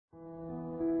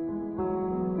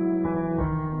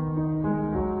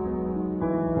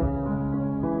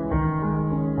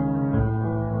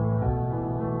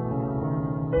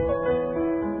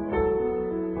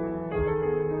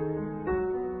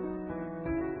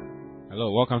Hello,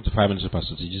 welcome to 5 Minutes with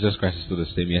Pastor T. Jesus Christ is still the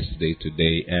same yesterday,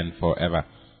 today, and forever.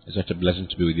 It's such a blessing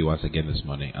to be with you once again this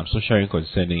morning. I'm still sharing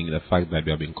concerning the fact that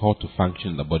we have been called to function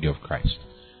in the body of Christ.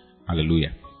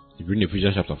 Hallelujah. If you read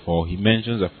Ephesians chapter 4, he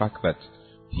mentions the fact that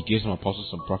he gave some apostles,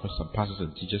 some prophets, some pastors,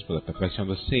 and teachers for the perfection of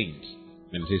the saints.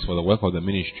 And it says for the work of the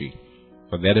ministry,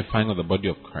 for the edifying of the body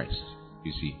of Christ.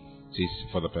 You see, it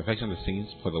says for the perfection of the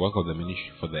saints, for the work of the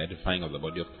ministry, for the edifying of the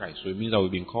body of Christ. So it means that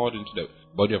we've been called into the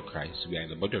body of Christ. We are in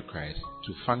the body of Christ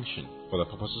to function for the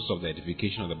purposes of the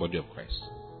edification of the body of Christ.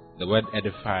 The word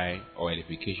edify or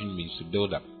edification means to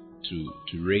build up, to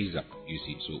raise up, you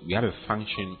see. So we have a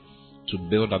function to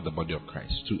build up the body of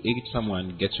Christ, to aid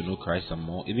someone get to know Christ some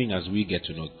more, even as we get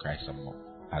to know Christ some more.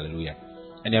 Hallelujah.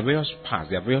 And there are various parts,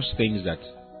 there are various things that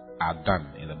are done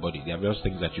in the body. There are various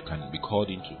things that you can be called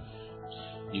into.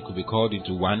 You could be called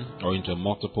into one or into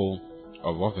multiple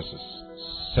of offices,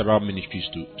 several ministries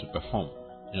to perform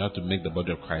in order to make the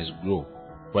body of Christ grow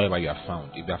wherever you are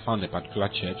found. If you are found in a particular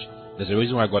church, there's a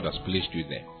reason why God has placed you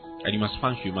there. And you must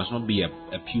function. You must not be a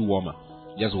pew warmer,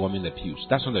 just warming the pews.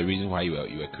 That's not the reason why you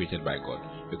were created by God.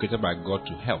 You're created by God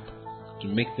to help, to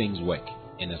make things work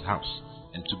in His house,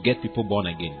 and to get people born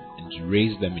again, and to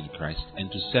raise them in Christ,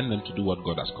 and to send them to do what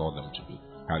God has called them to do.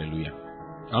 Hallelujah.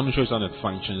 I want to show you some of the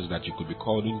functions that you could be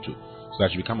called into so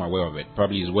that you become aware of it.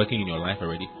 Probably it's working in your life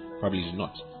already, probably it's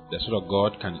not. The Spirit of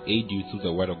God can aid you through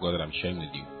the Word of God that I'm sharing with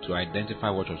you to identify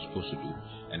what you're supposed to do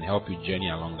and help you journey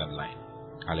along that line.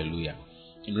 Hallelujah.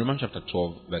 In Romans chapter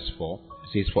 12, verse 4,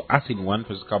 it says, for us in one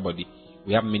physical body,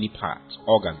 we have many parts,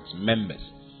 organs, members,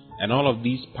 and all of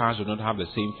these parts do not have the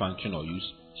same function or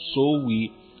use. So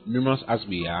we, numerous as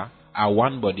we are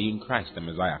one body in Christ, the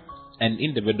Messiah. And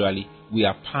individually, we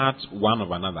are parts one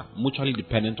of another, mutually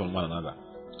dependent on one another.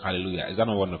 Hallelujah. Is that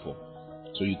not wonderful?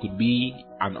 So you could be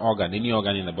an organ, any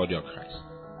organ in the body of Christ.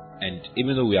 And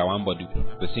even though we are one body, we don't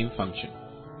have the same function.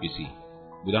 You see,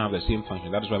 we don't have the same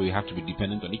function. That is why we have to be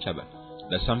dependent on each other.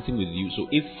 There's something with you. So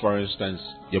if, for instance,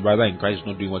 your brother in Christ is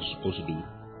not doing what he's supposed to do,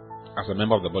 as a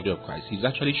member of the body of Christ, he's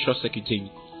actually short-circuiting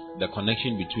the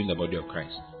connection between the body of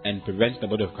Christ and prevents the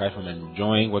body of Christ from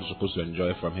enjoying what you're supposed to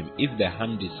enjoy from Him. If the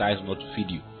hand decides not to feed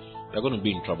you, you're going to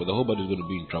be in trouble. The whole body is going to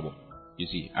be in trouble. You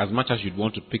see, as much as you'd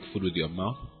want to pick food with your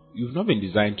mouth, you've not been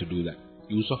designed to do that.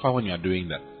 You will suffer when you are doing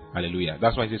that. Hallelujah.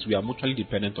 That's why it says we are mutually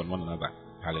dependent on one another.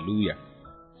 Hallelujah.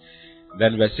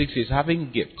 Then verse 6 says,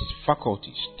 having gifts,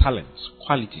 faculties, talents,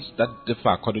 qualities that differ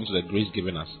according to the grace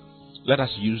given us, let us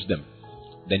use them.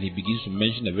 Then he begins to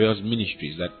mention the various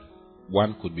ministries that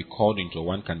one could be called into,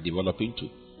 one can develop into.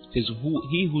 It says,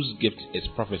 he whose gift is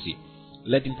prophecy,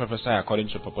 let him prophesy according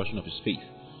to the proportion of his faith.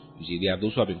 You see, there are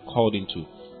those who have been called into,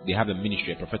 they have a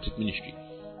ministry, a prophetic ministry.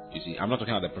 You see, I'm not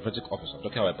talking about the prophetic office, I'm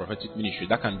talking about a prophetic ministry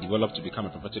that can develop to become a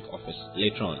prophetic office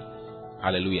later on.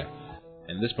 Hallelujah.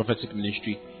 And this prophetic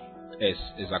ministry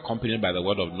is accompanied by the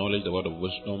word of knowledge, the word of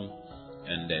wisdom,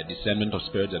 and the discernment of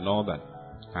spirits and all that.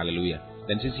 Hallelujah.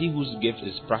 Then it says, he whose gift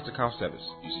is practical service.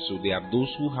 You see, so there are those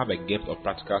who have a gift of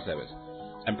practical service.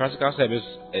 And practical service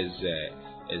is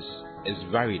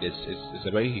varied. It's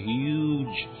a very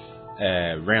huge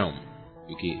realm.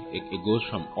 Okay, it goes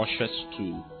from ushers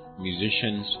to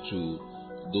musicians to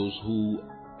those who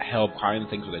help carrying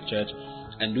things for the church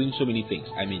and doing so many things.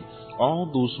 I mean, all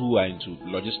those who are into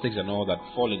logistics and all that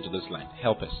fall into this line.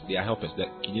 Helpers. They are helpers. The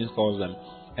King James calls them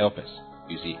helpers.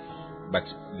 You see, but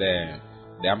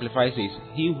the Amplifier says,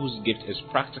 he whose gift is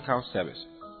practical service.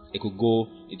 It could go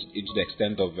into the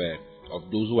extent of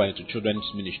those who are into children's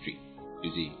ministry.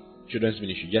 You see, children's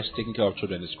ministry, just taking care of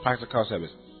children, is practical service.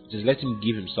 It is let him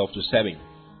give himself to serving.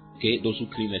 Okay, those who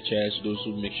clean the church, those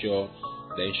who make sure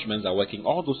the instruments are working,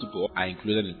 all those people are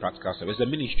included in practical service. The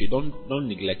ministry, don't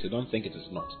neglect it, don't think it is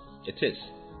not. It is.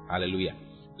 Hallelujah.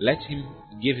 Let him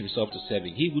give himself to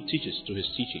serving. He who teaches to his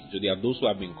teaching. So there are those who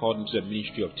have been called into the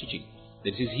ministry of teaching.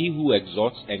 This is he who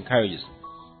exhorts, encourages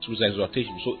through his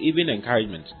exhortation. So even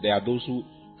encouragement, there are those who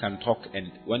can talk,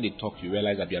 and when they talk, you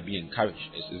realize that you are being encouraged.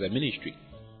 It's a ministry.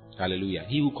 Hallelujah.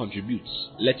 He who contributes,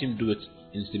 let him do it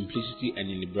in simplicity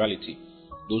and in liberality.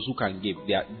 Those who can give,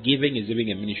 giving is even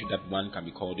a ministry that one can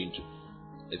be called into.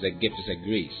 It's a gift, it's a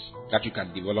grace that you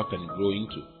can develop and grow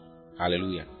into.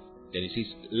 Hallelujah. Then it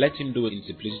says, let him do it in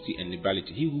simplicity and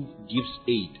liberality. He who gives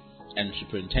aid and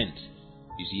superintends.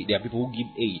 You see, there are people who give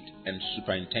aid and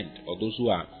superintend, or those who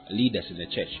are leaders in the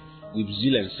church, with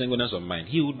zeal and singleness of mind.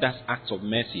 He who does acts of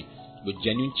mercy with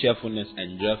genuine cheerfulness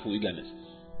and joyful eagerness.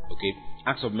 Okay,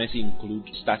 acts of mercy include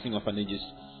starting orphanages,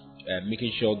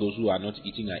 making sure those who are not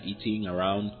eating are eating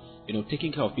around,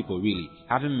 taking care of people, really,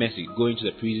 having mercy, going to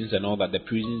the prisons and all that. The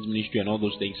prisons ministry and all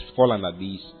those things fall under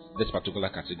this particular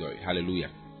category.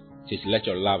 Hallelujah. It says, let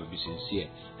your love be sincere,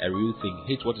 a real thing.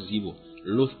 Hate what is evil,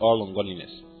 loathe all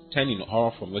ungodliness, turn in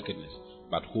horror from wickedness,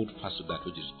 but hold fast to that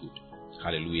which is good.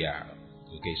 Hallelujah.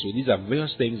 Okay, so these are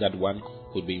various things that one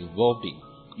could be involved in.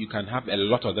 You can have a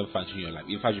lot of them function in your life.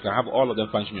 In fact, you can have all of them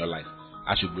function in your life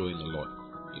as you grow in the Lord.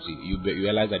 You see, you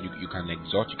realize that you can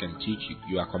exhort, you can teach,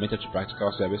 you are committed to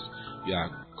practical service, you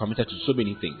are committed to so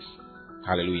many things.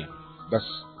 Hallelujah. That's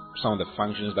some of the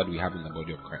functions that we have in the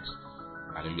body of Christ.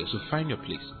 Hallelujah. So find your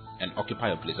place and occupy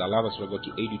your place. Allow the Spirit of God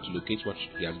to aid you to locate what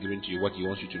He has given to you, what He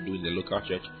wants you to do in the local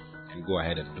church, and go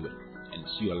ahead and do it. And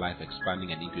see your life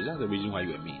expanding and increase. That's the reason why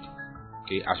you were made.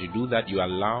 Okay, as you do that, you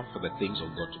allow for the things of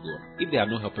God to go on. If there are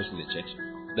no helpers in the church,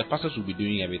 the pastors will be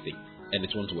doing everything, and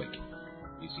it won't work.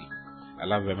 You see. I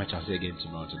love you very much. I'll see you again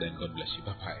tomorrow. Till then, God bless you.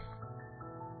 Bye bye.